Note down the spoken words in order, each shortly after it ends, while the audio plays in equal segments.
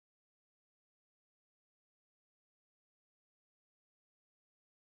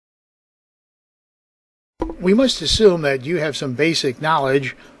We must assume that you have some basic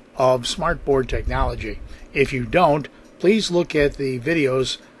knowledge of smartboard technology. If you don't, please look at the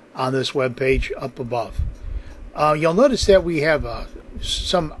videos on this web page up above. You'll notice that we have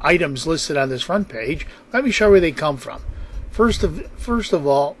some items listed on this front page. Let me show you where they come from. First of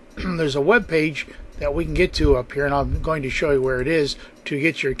all, there's a web page that we can get to up here, and I'm going to show you where it is to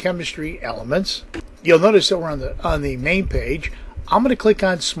get your chemistry elements. You'll notice that we're on the main page. I'm going to click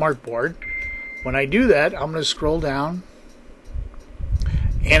on Smartboard. When I do that, I'm going to scroll down,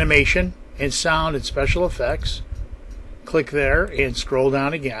 Animation and Sound and Special Effects. Click there and scroll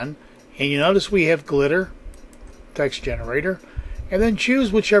down again, and you notice we have Glitter Text Generator, and then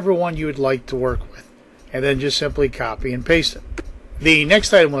choose whichever one you would like to work with, and then just simply copy and paste it. The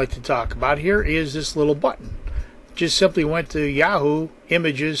next item we'd like to talk about here is this little button. Just simply went to Yahoo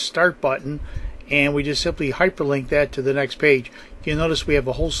Images Start button, and we just simply hyperlink that to the next page. You'll notice we have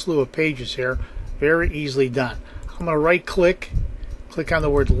a whole slew of pages here. Very easily done. I'm going to right click on the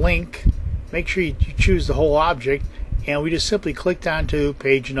word link, make sure you choose the whole object, and we just simply clicked onto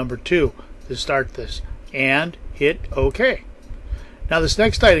page number 2 to start this, and hit OK. Now this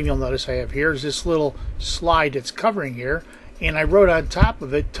next item you'll notice I have here is this little slide that's covering here, and I wrote on top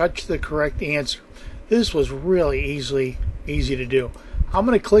of it, touch the correct answer. This was really easy to do. I'm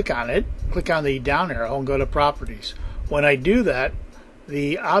going to click on it, click on the down arrow, and go to Properties. When I do that,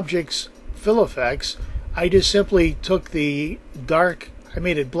 the object's fill effects, I just simply took the dark, I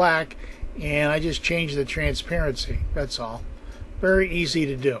made it black, and I just changed the transparency. That's all. Very easy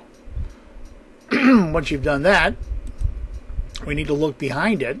to do. Once you've done that, we need to look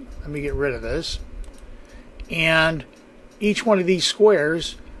behind it. Let me get rid of this. And each one of these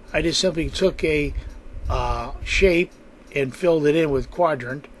squares, I just simply took a shape and filled it in with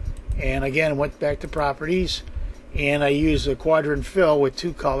quadrant, and again went back to Properties, and I used a quadrant fill with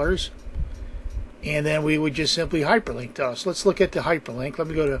 2 colors, and then we would just simply hyperlink to us. Let's look at the hyperlink. Let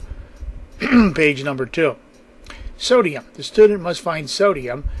me go to page number 2. Sodium. The student must find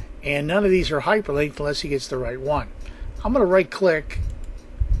sodium, and none of these are hyperlinked unless he gets the right one. I'm going to right click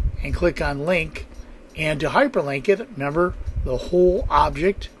and click on link, and to hyperlink it, remember the whole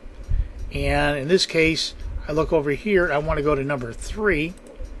object, and in this case I look over here, I want to go to number 3,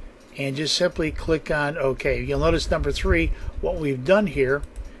 and just simply click on OK. You'll notice number 3, what we've done here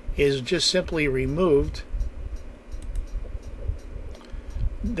is just simply removed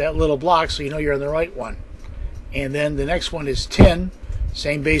that little block so you know you're on the right one. And then the next one is tin,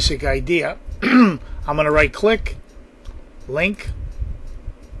 same basic idea. I'm going to right click, link,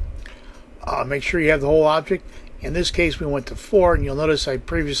 make sure you have the whole object. In this case we went to 4, and you'll notice I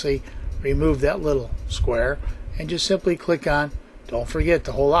previously removed that little square, and just simply click on, don't forget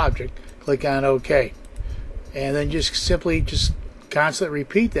the whole object, click on OK, and then just simply constantly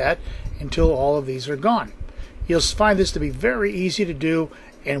repeat that until all of these are gone. You'll find this to be very easy to do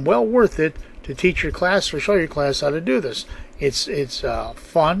and well worth it to teach your class or show your class how to do this. It's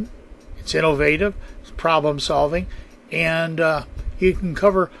fun, it's innovative, it's problem solving, and you can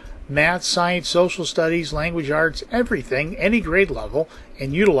cover math, science, social studies, language arts, everything, any grade level,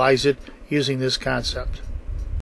 and utilize it using this concept.